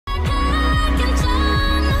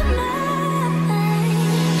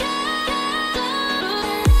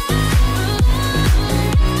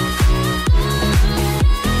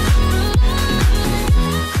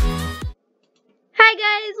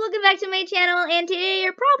channel, and today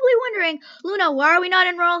you're probably wondering, Luna, why are we not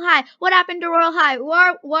in Royal High? What happened to Royal High?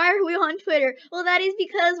 Why are we on Twitter? Well, that is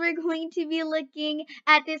because we're going to be looking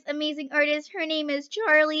at this amazing artist. Her name is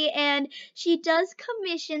Charlie, and she does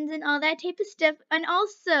commissions and all that type of stuff, and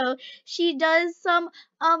also she does some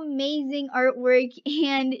amazing artwork,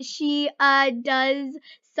 and she does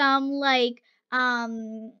some like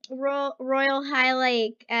royal high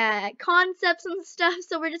like concepts and stuff.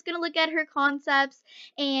 So we're just gonna look at her concepts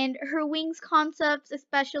and her wings concepts,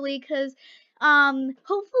 especially because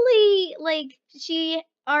hopefully like she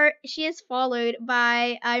is followed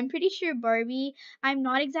by, I'm pretty sure, Barbie. I'm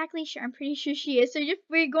not exactly sure, I'm pretty sure she is. So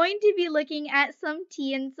we're going to be looking at some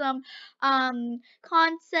tea and some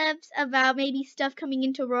concepts about maybe stuff coming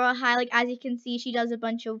into Royal High. Like, as you can see, she does a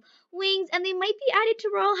bunch of wings, and they might be added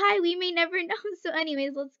to Royal High. We may never know. So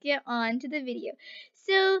anyways, let's get on to the video.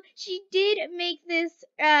 So she did make this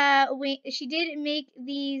she did make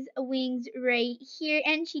these wings right here,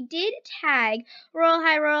 and she did tag Royal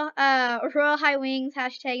High Wings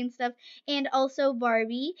hashtag and stuff, and also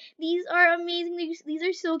Barbie. These are amazing. These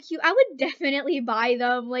are so cute. I would definitely buy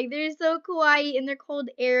them. Like, they're so kawaii and they're called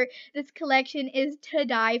Air. This collection is to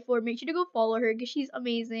die for. Make sure to go follow her because she's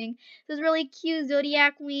amazing. This really cute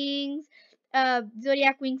Zodiac Wings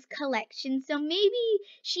collection. So maybe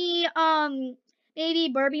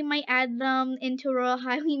Barbie might add them into Royal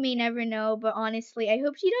High. We may never know, but honestly, I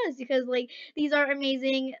hope she does because like these are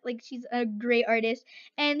amazing. Like, she's a great artist.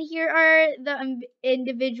 And here are the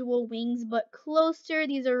individual wings, but closer.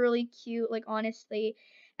 These are really cute, like, honestly.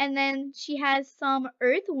 And then she has some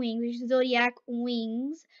Earth wings, which is Zodiac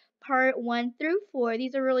Wings, part 1 through 4.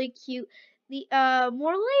 These are really cute. The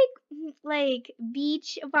more like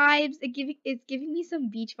beach vibes. It's giving me some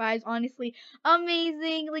beach vibes, honestly.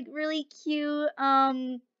 Amazing, like really cute.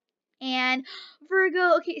 And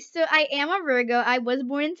Virgo. Okay, so I am a Virgo. I was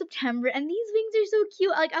born in September, and these wings are so cute.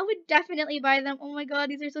 Like, I would definitely buy them. Oh my god,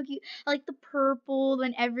 these are so cute. I like the purple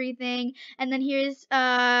and everything. And then here's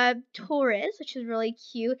Taurus, which is really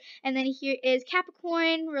cute. And then here is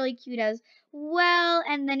Capricorn, really cute as well.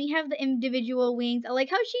 And then you have the individual wings. I like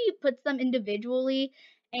how she puts them individually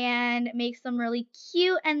and makes them really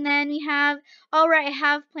cute. And then we have, all right, I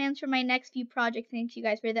have plans for my next few projects. Thank you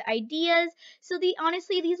guys for the ideas. So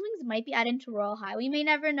honestly, these wings might be added to Royal High. We may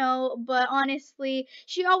never know, but honestly,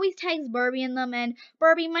 she always tags Barbie in them, and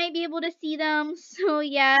Barbie might be able to see them. So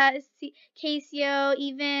yeah, Casio,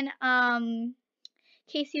 even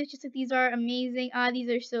Casey was just like, these are amazing. These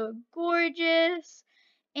are so gorgeous.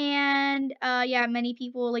 And yeah, many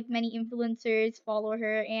people, like many influencers, follow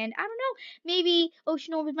her. And I don't know, maybe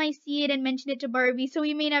Ocean Orbit might see it and mention it to Barbie. So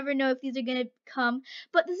we may never know if these are gonna come.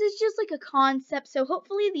 But this is just like a concept. So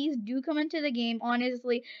hopefully these do come into the game,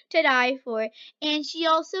 honestly, to die for. And she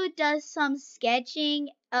also does some sketching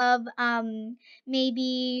of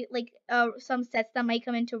maybe like some sets that might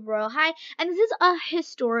come into Royal High. And this is a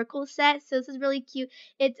historical set, so this is really cute.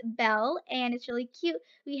 It's Belle, and it's really cute.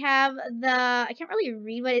 We have I can't really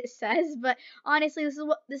read what it says, but honestly, this is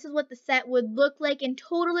what the set would look like, and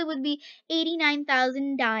totally would be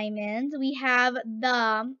 89,000 diamonds. We have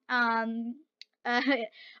the uh,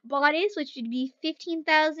 bodice, which would be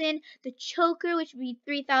 15,000. The choker, which would be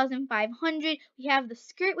 3,500. We have the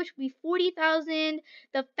skirt, which would be 40,000.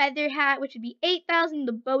 The feather hat, which would be 8,000.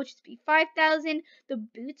 The bow, which would be 5,000. The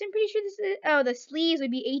boots, I'm pretty sure this is, oh, the sleeves would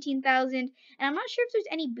be 18,000. And I'm not sure if there's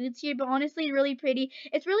any boots here, but honestly, really pretty.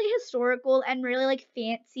 It's really historical and really like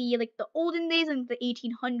fancy, like the olden days, like the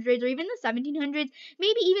 1800s or even the 1700s,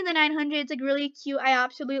 maybe even the 900s. Like, really cute. I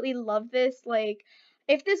absolutely love this. Like,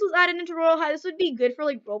 if this was added into Royal High, this would be good for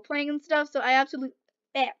like role playing and stuff. So I absolutely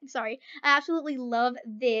love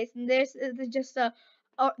this. And this is just the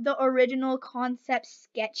original concept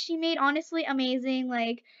sketch she made. Honestly, amazing.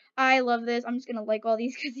 Like, I love this. I'm just gonna like all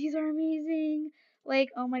these because these are amazing. Like,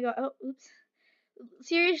 oh my god. Oh, oops.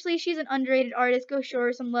 Seriously, she's an underrated artist. Go show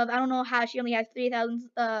her some love. I don't know how she only has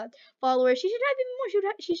 3,000 followers. She should have even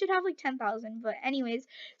more. She should have like 10,000. But anyways,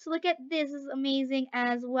 so look at this. This is amazing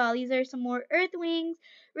as well. These are some more Earth wings.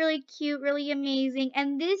 Really cute, really amazing.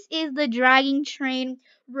 And this is the Dragon Train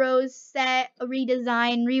Rose set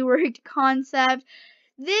redesign, reworked concept.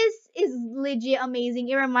 This is legit amazing.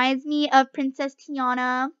 It reminds me of Princess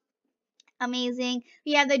Tiana. Amazing.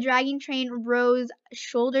 We have the Dragon Train Rose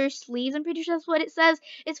shoulder sleeves. I'm pretty sure that's what it says.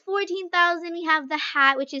 It's 14,000. We have the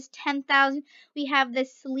hat, which is 10,000. We have the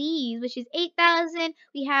sleeves, which is 8,000.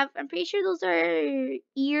 We have, I'm pretty sure those are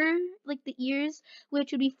like the ears,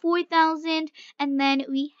 which would be 4,000. And then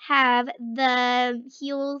we have the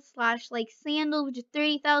heels slash like sandals, which is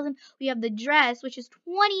 30,000. We have the dress, which is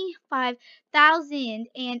 25,000,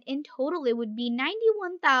 and in total it would be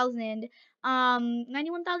 91,000.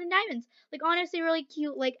 91,000 diamonds. Like honestly, really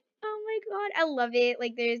cute. Like oh my god, I love it.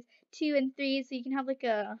 Like there's 2 and 3, so you can have like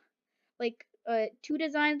two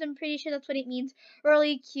designs. I'm pretty sure that's what it means.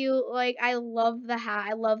 Really cute. Like I love the hat.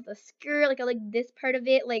 I love the skirt. Like I like this part of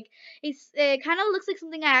it. Like it kind of looks like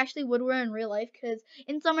something I actually would wear in real life. Cause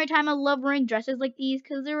in summertime I love wearing dresses like these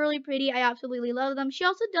because they're really pretty. I absolutely love them. She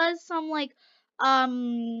also does some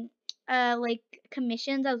um like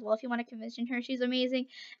commissions as well. If you want to commission her, she's amazing.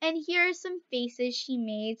 And here are some faces she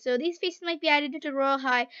made. So these faces might be added into Royal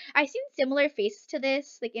High. I've seen similar faces to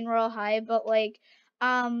this like in Royal High, but like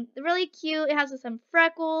really cute. It has some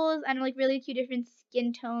freckles and like really cute different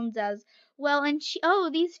skin tones as well. And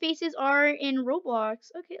these faces are in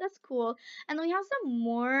Roblox. Okay, that's cool. And then we have some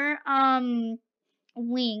more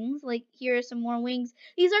wings. Like here are some more wings.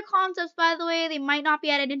 These are concepts, by the way. They might not be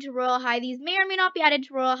added into Royal High. These may or may not be added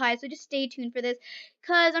to Royal High, so just stay tuned for this.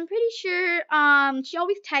 Cause I'm pretty sure she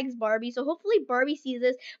always tags Barbie, so hopefully Barbie sees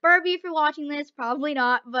this. Barbie, if you're watching this, probably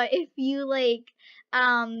not, but if you like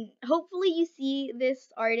hopefully you see this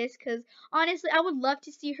artist, because honestly I would love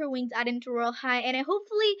to see her wings added into Royal High, and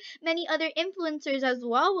hopefully many other influencers as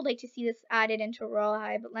well would like to see this added into Royal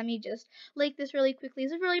High. But let me just like this really quickly.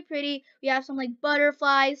 This is really pretty. We have some like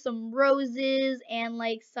butterflies, some roses, and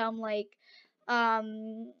like some like I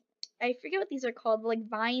forget what these are called, but like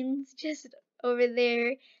vines just over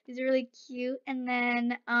there. These are really cute. And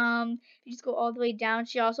then you just go all the way down.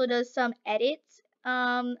 She also does some edits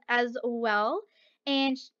as well.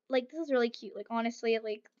 And like this is really cute. Like honestly,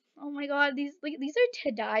 like oh my god, these are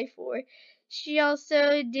to die for. She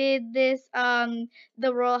also did this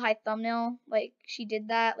the Royal High thumbnail. Like she did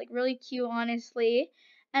that. Like really cute, honestly.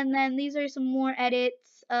 And then these are some more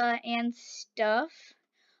edits and stuff.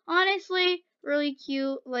 Honestly, really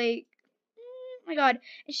cute. Like oh my god.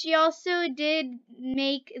 She also did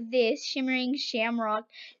make this shimmering shamrock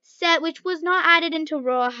set, which was not added into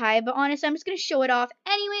Royal High, but honestly, I'm just gonna show it off.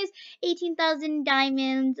 Anyways, 18,000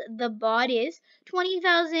 diamonds the bodice,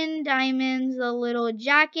 20,000 diamonds the little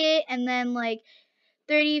jacket, and then like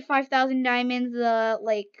 35,000 diamonds, the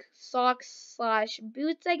like socks slash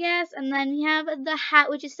boots, I guess. And then we have the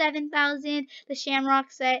hat, which is 7,000, the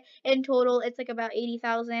shamrock set. In total, it's like about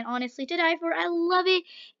 80,000. Honestly, to die for. I love it.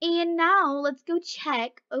 And now let's go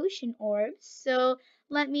check ocean orbs. So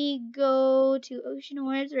let me go to ocean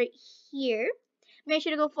orbs right here. Make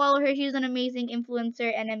sure to go follow her. She's an amazing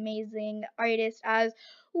influencer and amazing artist as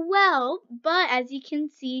well. But as you can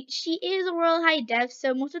see, she is a Royal High dev,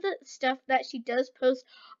 so most of the stuff that she does post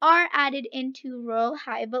are added into Royal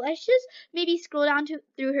High. But let's just maybe scroll down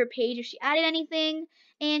through her page if she added anything.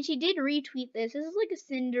 And she did retweet this. This is like a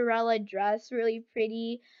Cinderella dress, really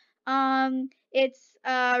pretty. It's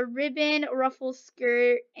a ribbon ruffle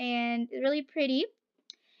skirt and really pretty.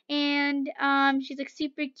 And she's like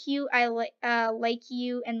super cute. I like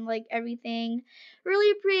you and like everything,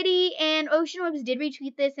 really pretty. And Ocean Webs did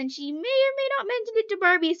retweet this, and she may or may not mention it to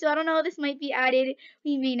Barbie, so I don't know, this might be added,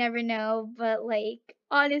 we may never know. But like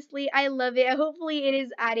honestly, I love it. Hopefully it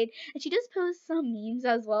is added. And she does post some memes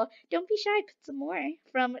as well. Don't be shy, put some more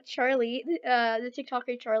from Charlie, the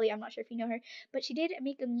TikToker Charlie. I'm not sure if you know her, but she did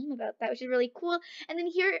make a meme about that, which is really cool. And then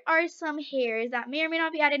here are some hairs that may or may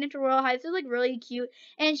not be added into Royal High. This is like really cute.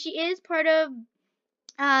 And she is part of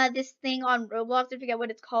this thing on Roblox. I forget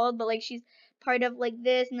what it's called, but like she's part of like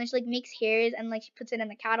this, and then she like makes hairs and like she puts it in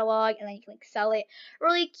the catalog, and then you can like sell it.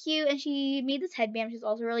 Really cute. And she made this headband, which is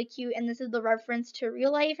also really cute. And this is the reference to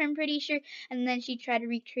real life, I'm pretty sure. And then she tried to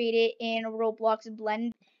recreate it in Roblox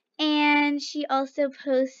Blend. And she also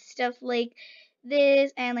posts stuff like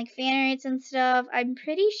this and like fan arts and stuff. I'm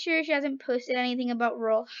pretty sure she hasn't posted anything about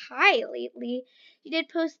Royal High lately. She did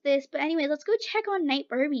post this, but anyways, let's go check on Night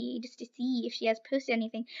Barbie just to see if she has posted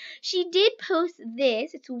anything. She did post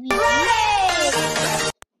this. It's weird.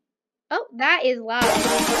 Oh, that is loud.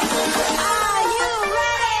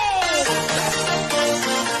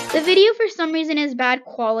 The video for some reason is bad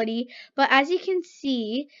quality, but as you can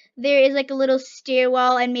see, there is like a little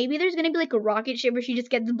stairwell, and maybe there's going to be like a rocket ship where she just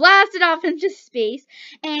gets blasted off into space.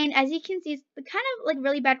 And as you can see, it's kind of like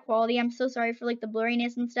really bad quality. I'm so sorry for like the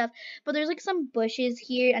blurriness and stuff, but there's like some bushes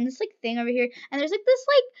here and this like thing over here, and there's like this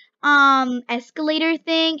like escalator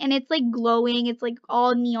thing, and it's like glowing. It's like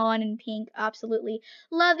all neon and pink. Absolutely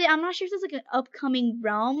love it. I'm not sure if there's like an upcoming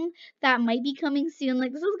realm that might be coming soon.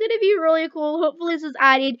 Like this is gonna be really cool. Hopefully this is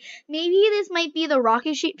added. Maybe this might be the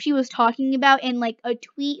rocket ship she was talking about in like a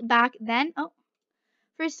tweet back then. Oh,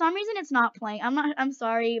 For some reason, it's not playing. I'm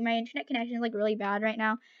sorry. My internet connection is like really bad right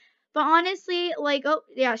now. But honestly, like, oh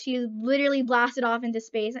yeah, she's literally blasted off into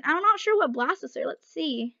space, and I'm not sure what blasted her. Let's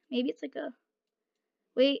see. Maybe it's like a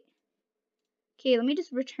wait. Okay, let me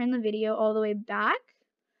just return the video all the way back.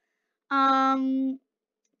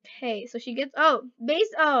 Okay, so she gets,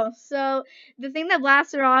 so the thing that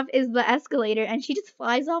blasts her off is the escalator, and she just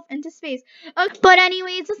flies off into space. Okay, but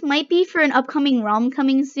anyways, this might be for an upcoming realm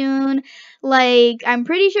coming soon. Like, I'm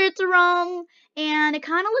pretty sure it's a realm, and it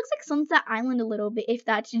kind of looks like Sunset Island a little bit, if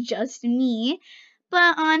that's just me.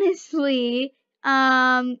 But honestly,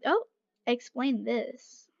 explain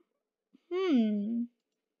this.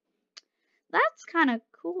 That's kind of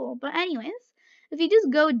cool. But anyways, if you just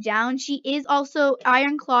go down, she is also,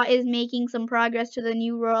 Ironclaw is making some progress to the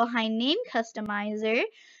new Royal High name customizer.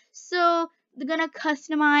 So they're gonna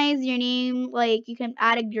customize your name, like you can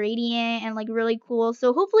add a gradient and like really cool.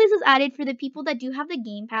 So hopefully this is added for the people that do have the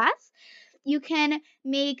Game Pass. You can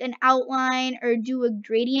make an outline or do a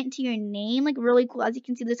gradient to your name, like really cool. As you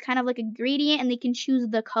can see, there's kind of like a gradient, and they can choose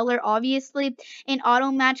the color, obviously, and auto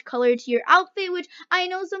match color to your outfit, which I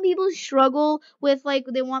know some people struggle with, like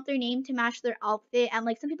they want their name to match their outfit, and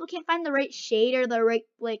like some people can't find the right shade or the right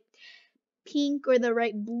like pink or the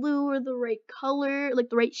right blue or the right color, like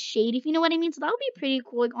the right shade, if you know what I mean. So that would be pretty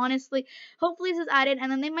cool. Like honestly, hopefully this is added,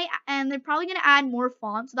 and then they're probably gonna add more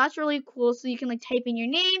fonts. So that's really cool. So you can like type in your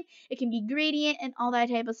name, it can be gradient and all that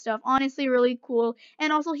type of stuff. Honestly, really cool.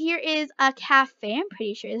 And also here is a cafe. I'm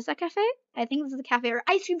pretty sure, is this a cafe? I think this is a cafe or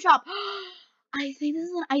ice cream shop. I think this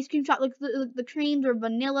is an ice cream shop. Like the creams are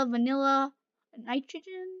vanilla,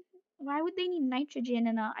 nitrogen. Why would they need nitrogen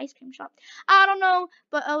in an ice cream shop? I don't know,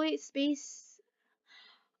 but oh wait, space.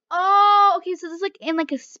 Oh, okay, so this is like in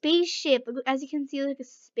like a spaceship. As you can see, like a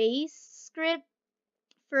space script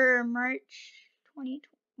for March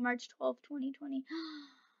 12th, 2020.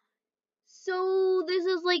 So this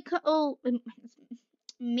is like,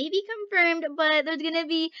 maybe confirmed, but there's gonna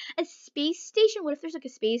be a space station. What if there's like a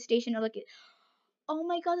space station or like oh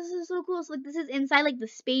my god, this is so cool. So like this is inside like the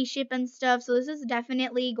spaceship and stuff. So this is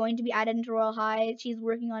definitely going to be added into Royal High. She's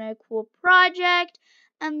working on a cool project.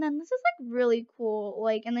 And then this is like really cool.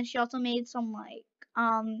 Like, and then she also made some like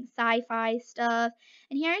sci-fi stuff.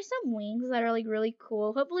 And here are some wings that are like really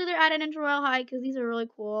cool. Hopefully they're added into Royal High because these are really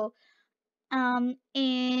cool. And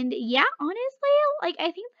yeah, honestly, like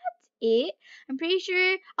I think that's it. I'm pretty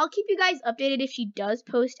sure I'll keep you guys updated if she does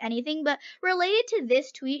post anything, but related to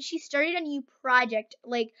this tweet, she started a new project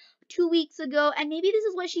like 2 weeks ago, and maybe this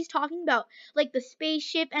is what she's talking about, like the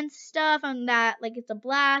spaceship and stuff, and that like it's a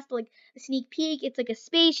blast, like a sneak peek, it's like a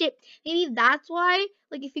spaceship. Maybe that's why,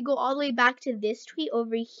 like if you go all the way back to this tweet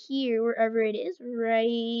over here, wherever it is,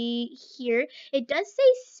 right here, it does say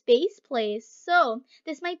space place. So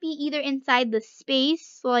this might be either inside the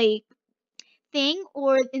space like thing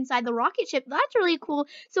or inside the rocket ship. That's really cool.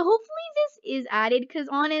 So hopefully this is added, because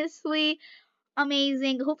honestly,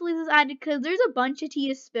 amazing. Hopefully this is added because there's a bunch of tea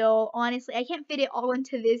to spill. Honestly, I can't fit it all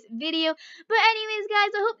into this video. But anyways,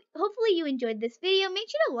 guys, hopefully you enjoyed this video. Make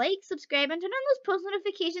sure to like, subscribe, and turn on those post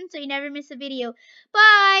notifications so you never miss a video.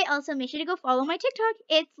 Bye! Also, make sure to go follow my TikTok.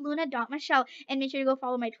 It's luna.michelle. And make sure to go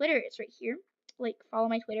follow my Twitter. It's right here. Like, follow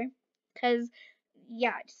my Twitter. Because,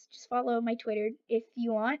 yeah, just follow my Twitter if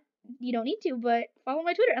you want. You don't need to, but follow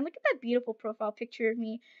my Twitter. And look at that beautiful profile picture of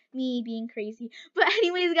me being crazy. But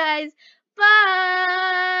anyways, guys,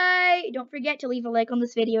 bye! Don't forget to leave a like on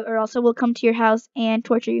this video, or else I will come to your house and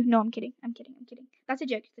torture you. No, I'm kidding. I'm kidding. That's a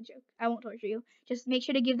joke. It's a joke. I won't torture you. Just make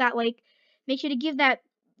sure to give that like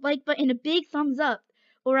button a big thumbs up,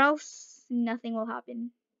 or else nothing will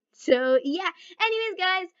happen. So yeah. Anyways,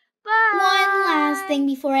 guys, bye! One last thing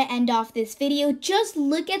before I end off this video, just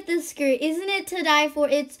look at this skirt. Isn't it to die for?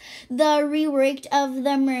 It's the reworked of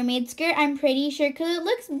the mermaid skirt, I'm pretty sure, because it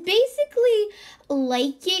looks basically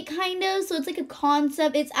like it, kind of. So it's like a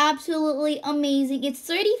concept. It's absolutely amazing. It's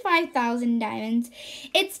 35,000 diamonds.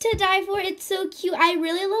 It's to die for. It's so cute. I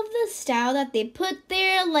really love the style that they put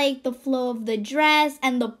there, like the flow of the dress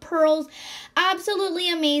and the pearls. Absolutely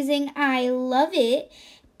amazing. I love it.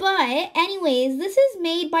 But anyways, this is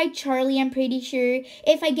made by Charlie, I'm pretty sure.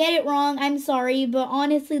 If I get it wrong, I'm sorry, but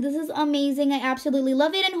honestly, this is amazing. I absolutely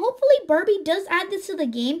love it, and hopefully Barbie does add this to the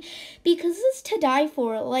game, because this is to die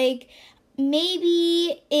for. Like,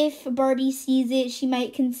 maybe if Barbie sees it, she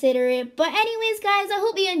might consider it. But anyways, guys, I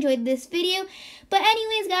hope you enjoyed this video. But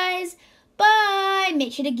anyways, guys, bye!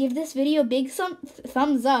 Make sure to give this video a big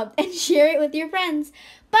thumbs up and share it with your friends.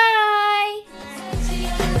 Bye!